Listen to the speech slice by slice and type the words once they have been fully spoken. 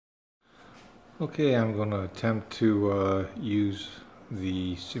Okay, I'm going to attempt to use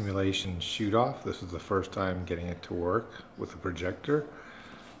the simulation Shootoff. This is the first time getting it to work with a projector,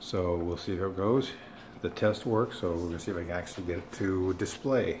 so we'll see how it goes. The test works, so we're going to see if I can actually get it to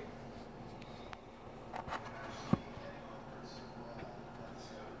display.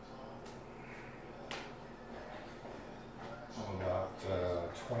 I'm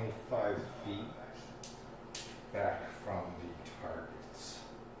about 25 feet back from the targets.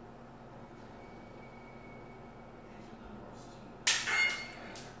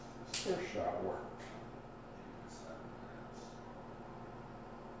 First shot worked.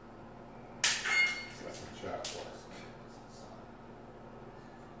 Second shot worked.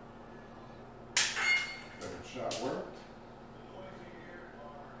 Third shot worked.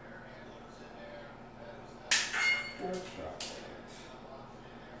 Fourth shot worked.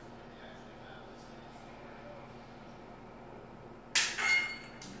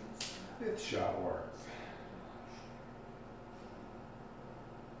 Fifth shot worked.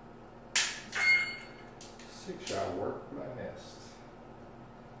 Sixth shot worked, but I missed.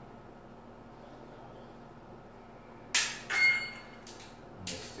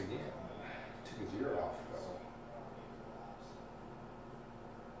 Missed again. Took a 0 off though.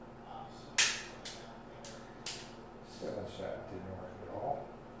 Seventh shot didn't work at all.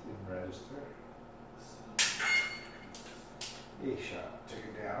 Didn't register. Eighth shot took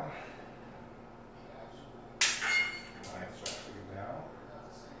it down. Ninth shot took it down.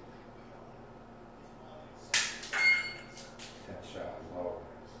 10th shot low.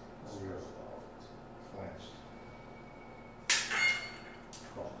 Real low. Flinched.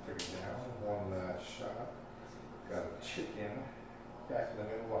 12th took it down. One shot. Got a chicken back in the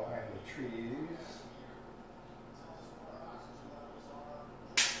middle behind the trees.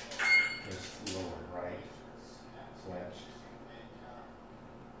 Missed low and right. Flinched.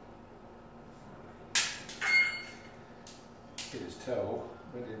 Hit his toe,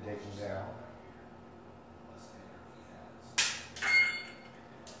 but didn't take him down.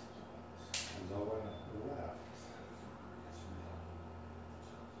 Low and left.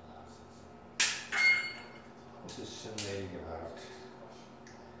 This is simulating about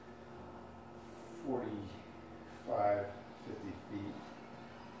 45, 50 feet.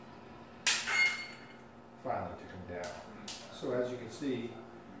 Finally took him down. So as you can see,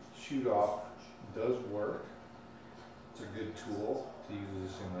 Shootoff does work. It's a good tool to use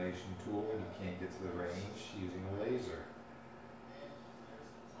as a simulation tool when you can't get to the range using a laser.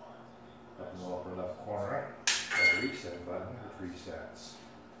 Up in the upper left corner, got a reset button which resets.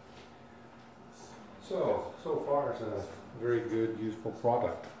 So far it's a very good, useful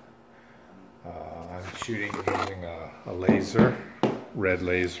product. I'm shooting using a laser, red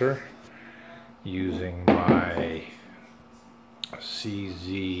laser, using my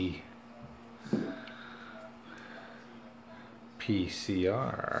CZ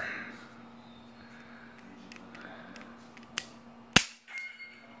PCR.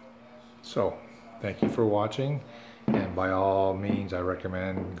 So, thank you for watching, and by all means I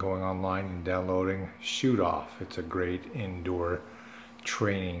recommend going online and downloading Shootoff. It's a great indoor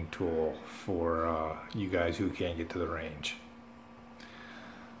training tool for you guys who can't get to the range.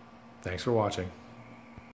 Thanks for watching.